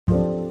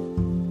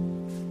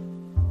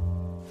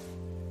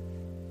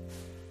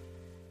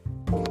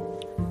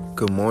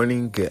Good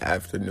morning, good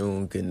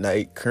afternoon, good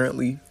night.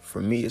 Currently,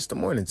 for me, it's the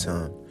morning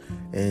time.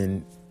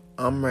 And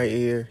I'm right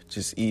here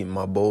just eating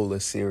my bowl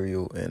of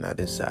cereal, and I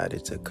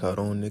decided to cut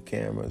on the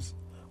cameras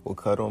or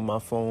cut on my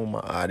phone, my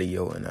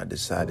audio, and I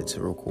decided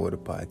to record a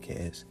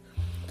podcast.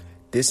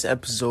 This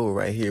episode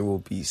right here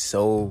will be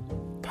so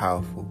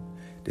powerful.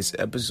 This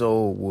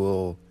episode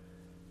will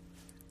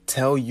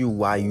tell you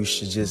why you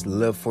should just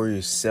live for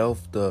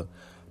yourself, the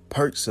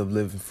perks of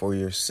living for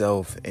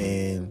yourself,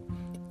 and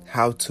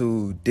how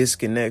to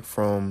disconnect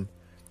from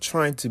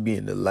trying to be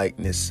in the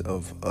likeness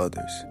of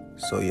others.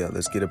 So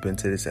let's get up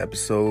into this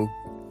episode.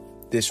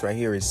 This right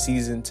here is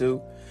season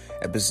 2,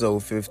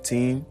 episode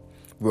 15.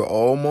 We're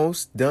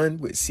almost done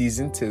with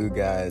season 2,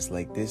 guys.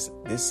 Like this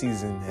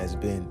season has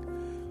been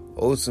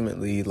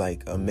ultimately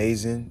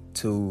amazing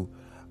to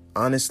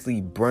honestly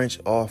branch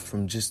off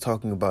from just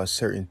talking about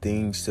certain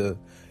things to,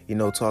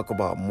 talk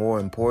about more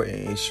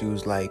important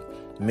issues like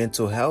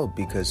mental health,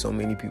 because so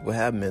many people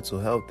have mental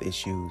health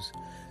issues.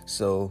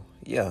 So,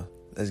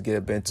 let's get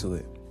up into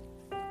it.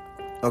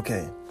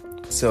 Okay,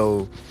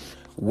 so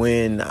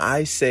when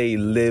I say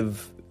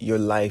live your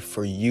life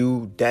for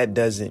you, that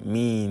doesn't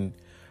mean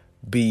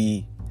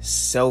be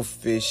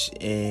selfish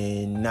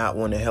and not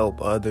want to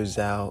help others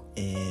out.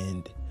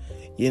 And,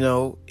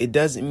 it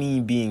doesn't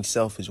mean being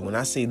selfish. When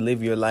I say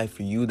live your life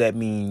for you, that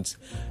means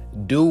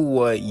do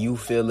what you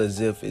feel as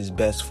if is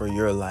best for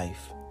your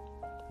life,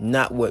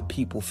 not what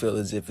people feel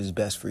as if is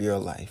best for your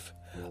life.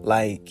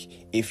 Like,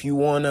 if you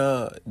want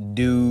to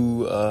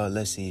do,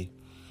 let's see,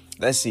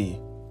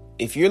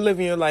 if you're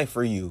living your life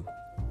for you,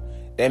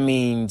 that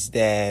means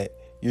that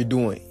you're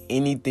doing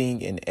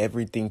anything and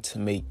everything to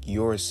make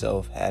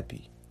yourself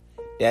happy.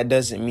 That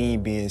doesn't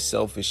mean being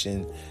selfish.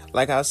 And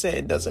like I said,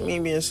 it doesn't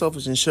mean being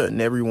selfish and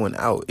shutting everyone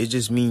out. It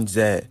just means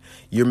that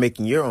you're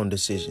making your own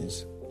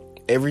decisions.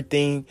 Every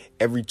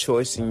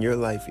choice in your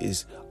life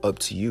is up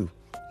to you.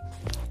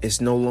 It's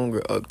no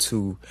longer up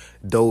to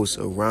those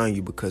around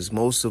you, because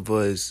most of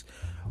us,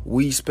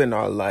 we spend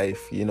our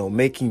life,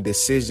 making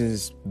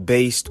decisions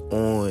based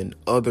on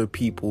other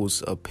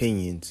people's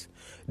opinions.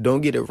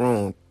 Don't get it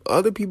wrong.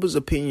 Other people's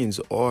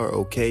opinions are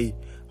okay,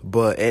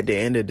 but at the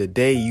end of the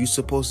day, you're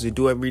supposed to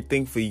do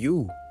everything for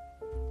you.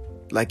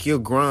 Like, you're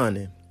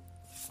grinding.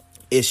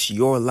 It's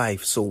your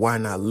life, so why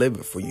not live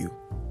it for you?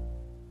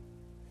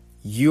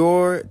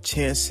 Your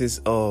chances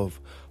of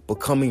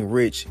becoming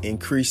rich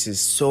increases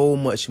so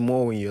much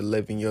more when you're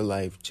living your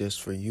life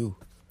just for you.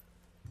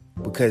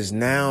 Because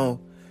now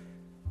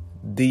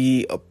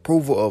the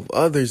approval of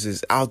others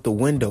is out the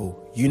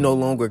window. You no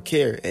longer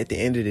care. At the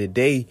end of the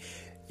day,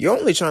 you're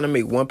only trying to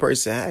make one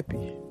person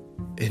happy,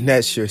 and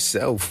that's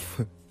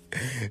yourself.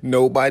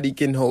 Nobody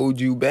can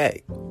hold you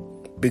back,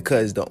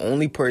 because the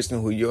only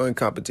person who you're in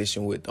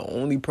competition with, the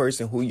only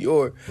person who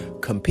you're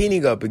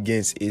competing up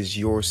against is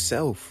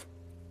yourself.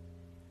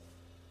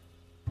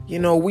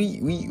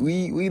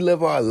 We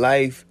live our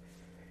life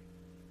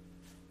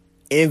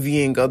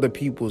envying other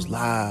people's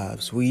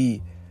lives.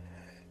 We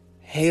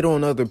hate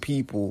on other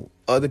people.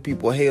 Other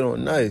people hate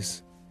on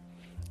us.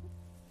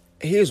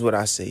 Here's what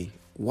I say.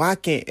 Why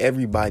can't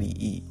everybody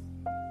eat?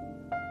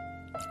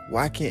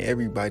 Why can't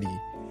everybody,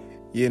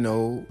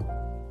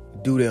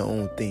 do their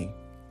own thing?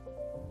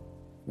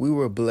 We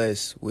were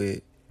blessed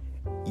with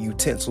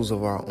utensils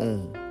of our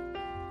own.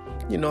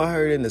 I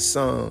heard in the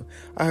song,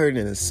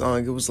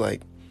 it was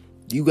like,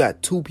 you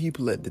got 2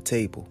 people at the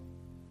table.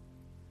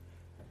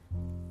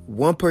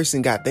 One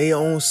person got their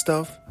own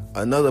stuff.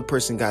 Another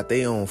person got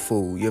their own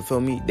food. You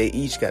feel me? They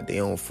each got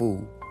their own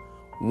food.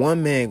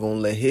 One man gonna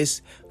let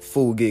his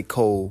food get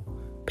cold,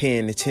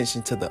 paying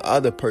attention to the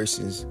other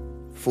person's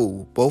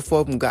food. Both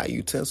of them got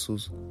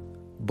utensils,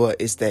 but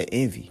it's that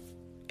envy.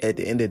 At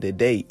the end of the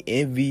day,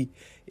 envy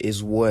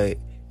is what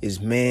is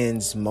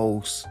man's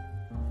most...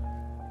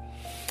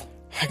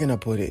 How can I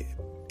put it?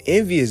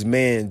 Envy is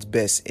man's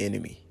best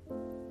enemy.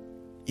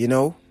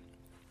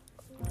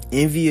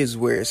 Envy is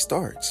where it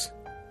starts.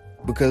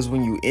 Because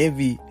when you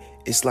envy,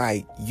 it's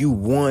like you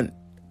want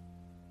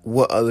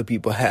what other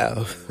people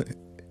have.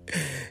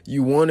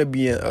 You want to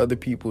be in other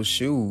people's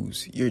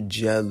shoes. You're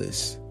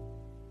jealous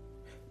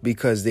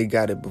because they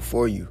got it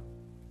before you.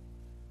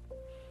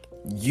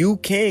 You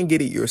can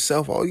get it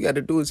yourself. All you got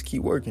to do is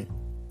keep working.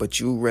 But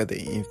you rather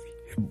envy.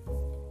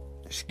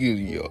 Excuse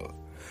me, y'all.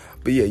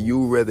 But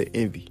you rather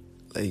envy.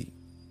 I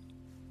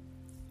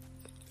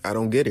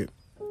don't get it.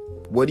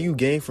 What do you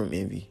gain from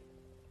envy?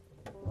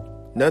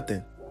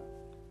 Nothing.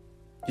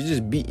 You're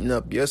just beating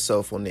up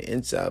yourself on the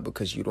inside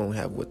because you don't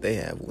have what they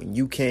have. When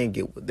you can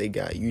get what they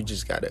got, you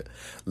just got to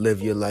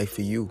live your life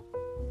for you.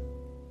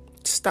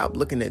 Stop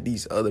looking at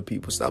these other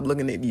people. Stop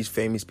looking at these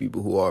famous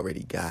people who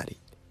already got it.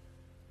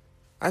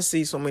 I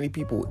see so many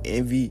people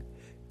envy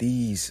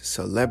these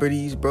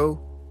celebrities, bro.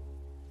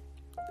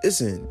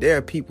 Listen, there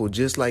are people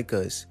just like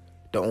us.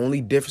 The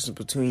only difference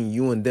between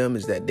you and them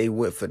is that they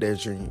went for their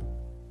dream.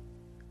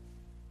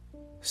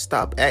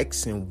 Stop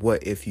asking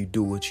what if you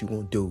do what you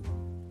want to do.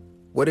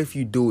 What if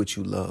you do what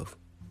you love?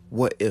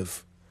 What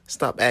if?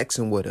 Stop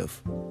asking what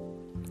if.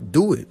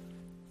 Do it.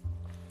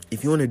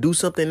 If you want to do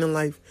something in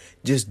life,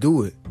 just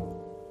do it.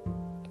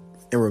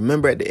 And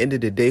remember, at the end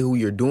of the day, who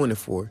you're doing it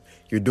for.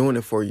 You're doing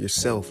it for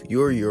yourself.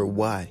 You're your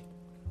why.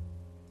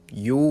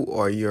 You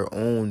are your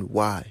own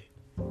why.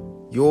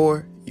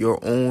 You're your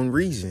own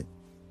reason.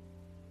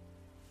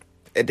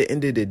 At the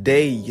end of the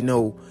day,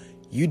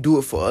 you do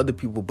it for other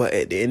people, but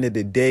at the end of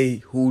the day,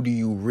 who do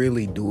you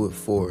really do it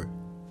for?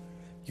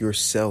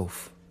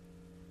 Yourself.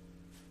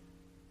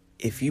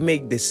 If you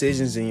make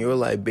decisions in your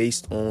life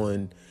based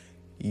on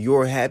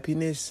your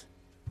happiness,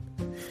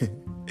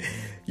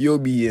 you'll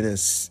be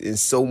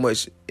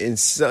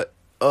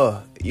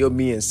you'll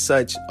be in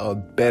such a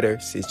better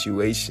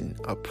situation,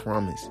 I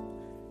promise.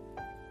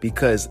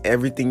 Because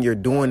everything you're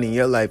doing in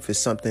your life is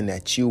something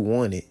that you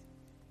wanted.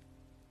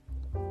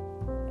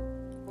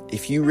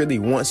 If you really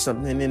want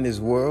something in this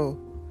world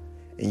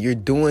and you're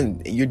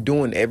doing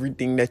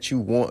everything that you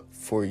want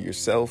for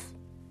yourself,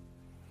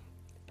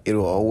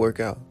 it'll all work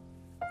out.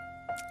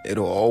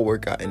 It'll all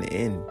work out in the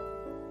end.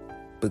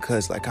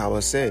 Because like how I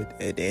said,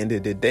 at the end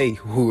of the day,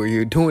 who are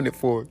you doing it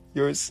for?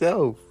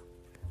 Yourself.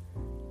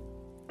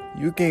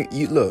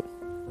 Look,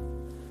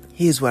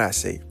 here's what I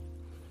say.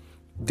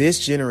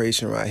 This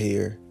generation right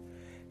here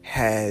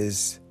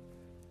has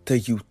the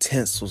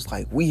utensils.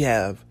 Like, we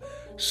have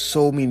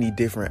so many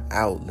different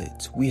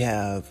outlets. We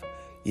have,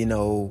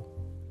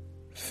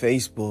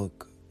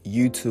 Facebook,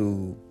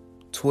 YouTube,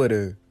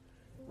 Twitter,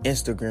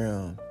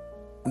 Instagram.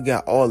 We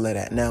got all of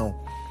that. Now,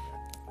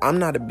 I'm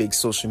not a big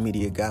social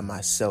media guy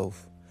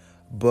myself,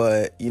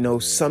 but,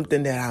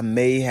 something that I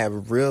may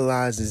have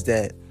realized is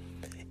that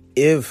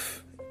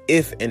if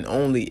and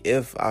only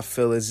if I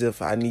feel as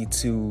if I need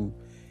to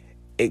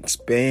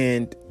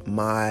expand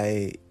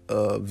my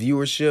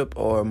viewership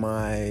or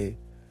my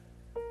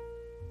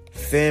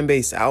fan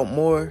base out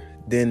more,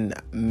 then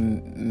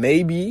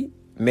maybe,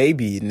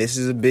 and this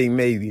is a big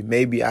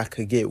maybe I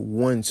could get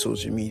one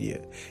social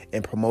media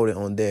and promote it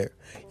on there.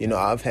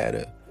 I've had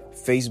a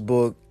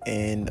Facebook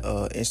and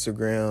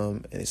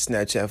Instagram and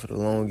Snapchat for the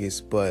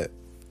longest, but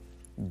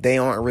they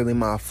aren't really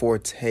my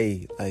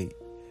forte. Like,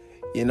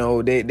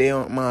 they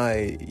aren't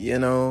my,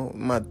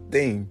 my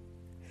thing.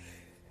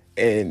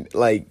 And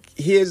like,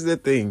 here's the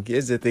thing.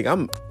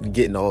 I'm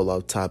getting all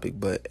off topic,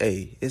 but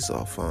hey, it's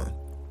all fun.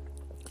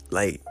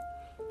 Like,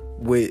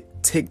 with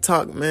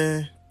TikTok,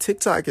 man,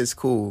 TikTok is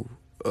cool.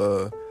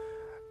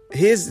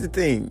 Here's the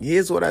thing.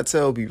 Here's what I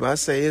tell people. I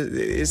say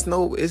it's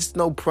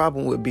no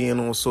problem with being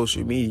on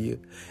social media.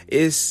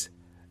 It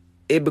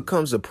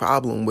becomes a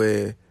problem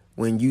where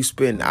when you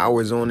spend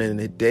hours on it in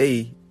a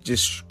day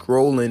just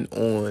scrolling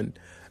on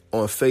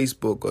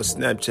Facebook or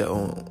Snapchat,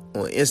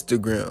 on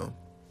Instagram.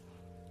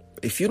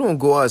 If you don't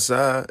go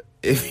outside,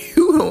 if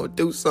you don't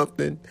do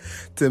something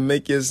to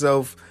make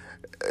yourself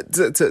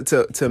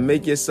to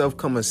make yourself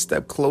come a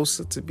step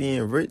closer to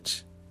being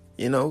rich,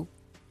 man,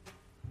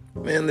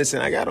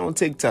 listen, I got on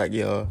TikTok,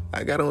 y'all.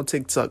 I got on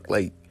TikTok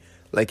like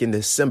in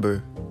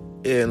December.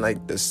 Yeah, in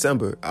like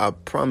December, I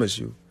promise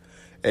you.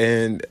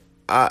 And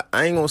I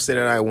ain't gonna say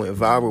that I went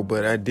viral,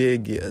 but I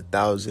did get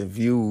 1,000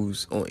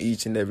 views on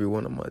each and every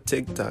one of my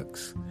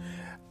TikToks.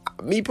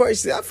 Me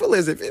personally, I feel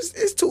as if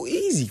it's too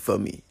easy for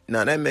me.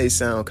 Now, that may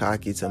sound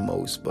cocky to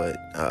most, but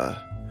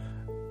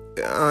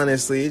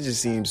honestly, it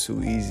just seems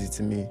too easy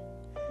to me.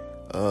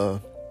 I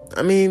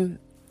mean,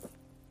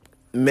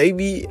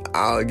 maybe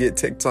I'll get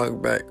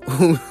TikTok back.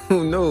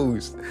 Who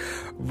knows?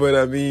 But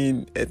I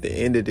mean, at the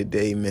end of the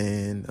day,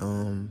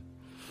 man,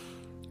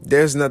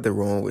 there's nothing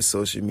wrong with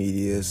social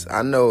medias.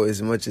 I know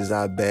as much as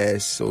I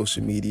bash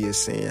social media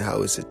saying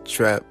how it's a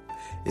trap,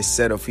 it's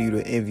set up for you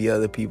to envy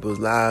other people's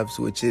lives,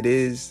 which it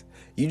is.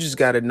 You just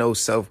got to know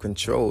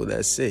self-control.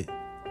 That's it.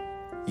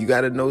 You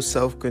got to know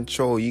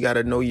self-control. You got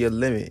to know your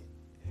limit.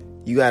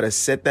 You got to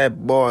set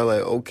that bar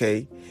like,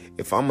 okay,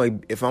 if I'm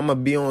gonna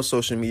be on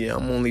social media,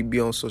 I'm only be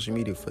on social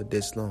media for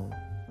this long.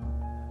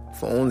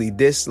 For only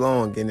this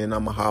long, and then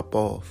I'm gonna hop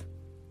off.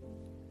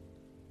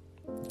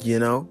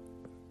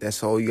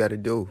 That's all you got to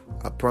do.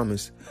 I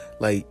promise.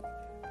 Like,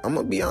 I'm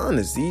gonna be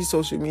honest. These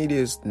social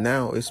medias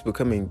now, it's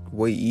becoming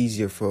way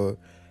easier for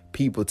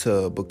people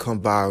to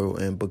become viral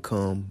and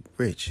become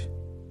rich.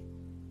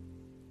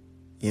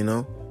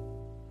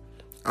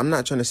 I'm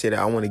not trying to say that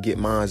I want to get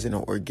mine in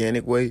an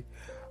organic way,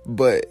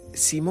 but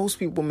see, most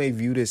people may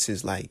view this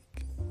as like,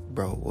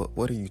 bro,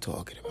 what are you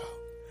talking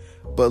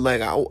about? But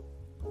like, I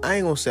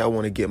ain't gonna say I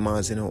want to get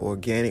mine in an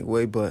organic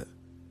way, but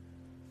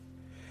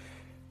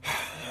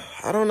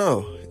I don't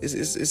know.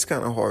 It's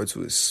kind of hard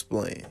to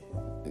explain.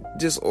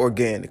 Just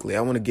organically,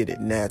 I want to get it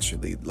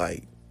naturally.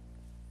 Like,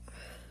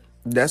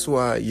 that's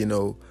why,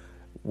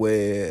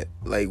 where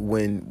like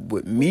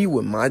with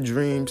my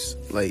dreams,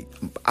 like,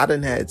 I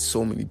done had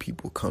so many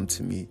people come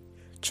to me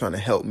trying to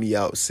help me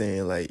out,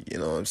 saying like,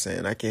 what I'm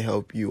saying, I can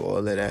help you, all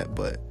of that,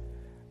 but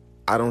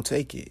I don't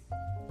take it,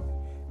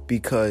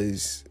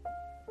 because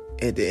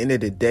at the end of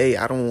the day,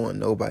 I don't want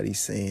nobody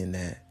saying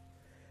that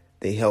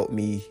they helped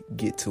me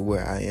get to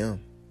where I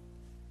am.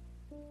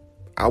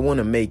 I want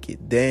to make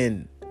it.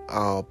 Then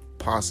I'll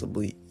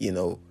possibly,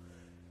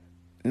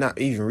 not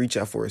even reach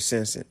out for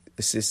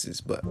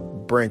assistance, but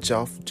branch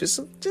off just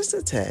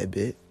a tad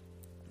bit.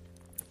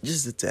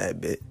 Just a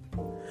tad bit.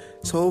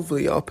 So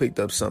hopefully y'all picked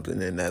up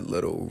something in that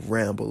little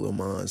ramble of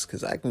mine,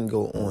 because I can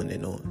go on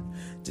and on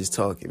just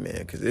talking, man,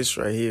 because this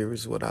right here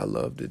is what I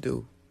love to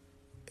do.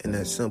 And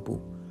that's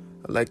simple.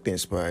 I like to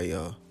inspire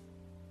y'all.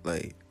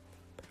 Like,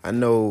 I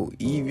know,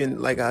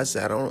 even like I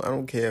said, I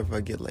don't care if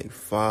I get like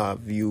 5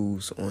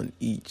 views on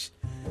each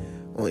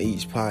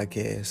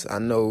podcast. I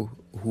know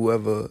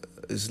whoever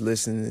is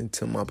listening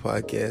to my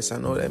podcast,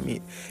 I know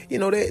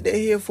that they're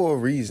here for a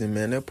reason,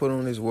 man. They're put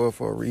on this world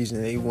for a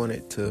reason. They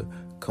wanted to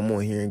come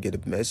on here and get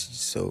a message.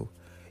 So,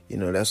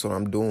 that's what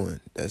I'm doing.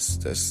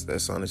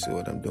 That's honestly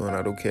what I'm doing.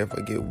 I don't care if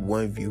I get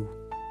 1 view.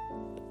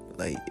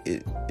 Like,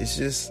 it's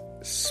just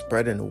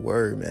spreading the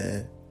word,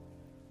 man.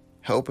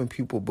 Helping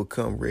people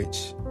become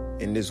rich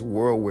in this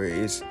world where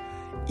it's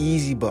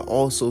easy, but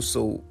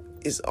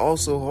it's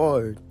also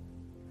hard.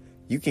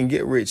 You can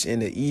get rich in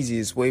the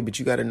easiest way, but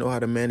you got to know how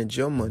to manage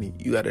your money.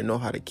 You got to know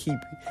how to keep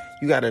it.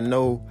 You got to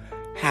know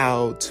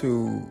how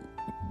to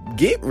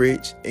get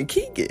rich and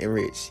keep getting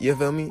rich. You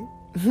feel me?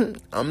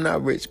 I'm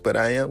not rich, but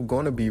I am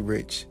going to be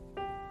rich.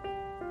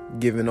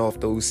 Giving off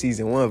those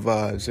season 1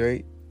 vibes,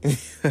 right?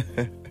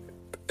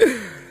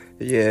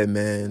 Yeah,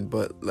 man.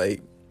 But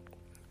like,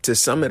 to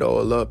sum it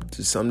all up,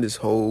 to sum this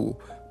whole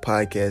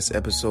podcast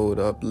episode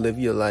up, live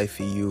your life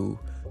for you.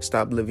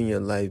 Stop living your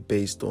life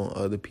based on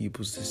other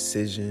people's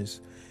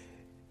decisions.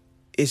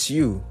 It's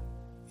you.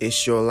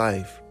 It's your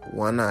life.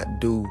 Why not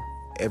do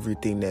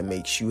everything that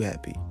makes you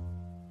happy?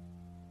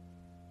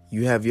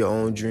 You have your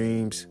own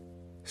dreams.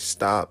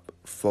 Stop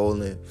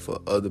falling for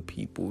other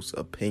people's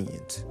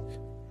opinions.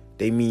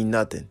 They mean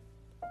nothing.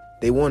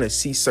 They want to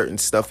see certain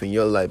stuff in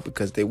your life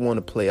because they want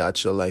to play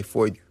out your life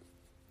for you.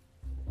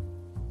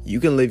 You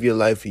can live your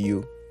life for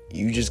you.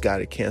 You just got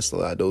to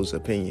cancel out those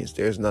opinions.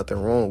 There's nothing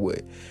wrong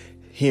with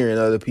hearing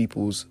other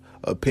people's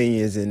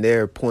opinions and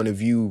their point of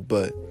view,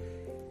 but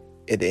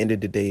at the end of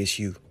the day, it's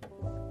you.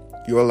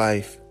 Your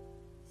life,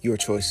 your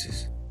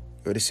choices,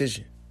 your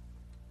decision.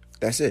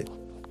 That's it.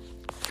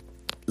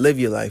 Live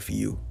your life for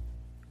you.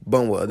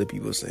 Bun what other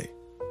people say.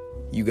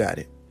 You got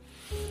it.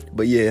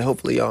 But yeah,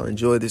 hopefully y'all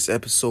enjoyed this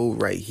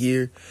episode right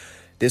here.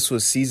 This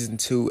was season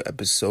 2,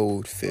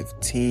 episode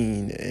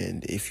 15.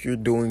 And if you're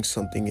doing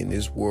something in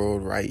this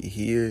world right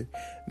here,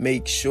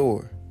 make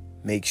sure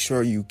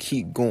you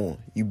keep going.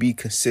 You be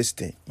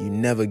consistent. You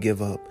never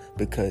give up,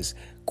 because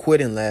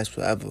quitting lasts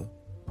forever,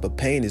 but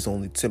pain is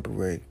only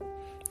temporary.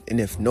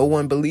 And if no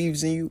one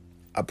believes in you,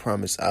 I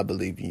promise I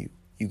believe in you.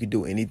 You can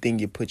do anything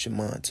you put your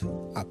mind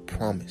to. I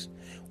promise.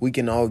 We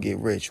can all get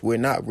rich. We're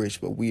not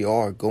rich, but we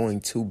are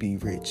going to be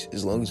rich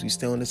as long as we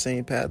stay on the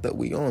same path that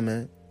we on,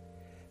 man.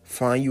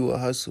 Find you a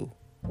hustle.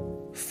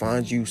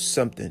 Find you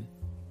something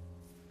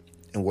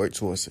and work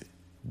towards it.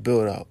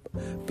 Build up.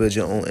 Build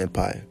your own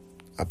empire.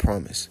 I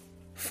promise.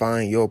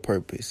 Find your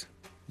purpose.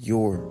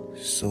 Your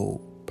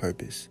soul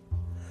purpose.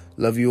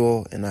 Love you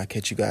all, and I'll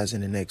catch you guys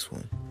in the next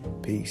one.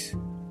 Peace.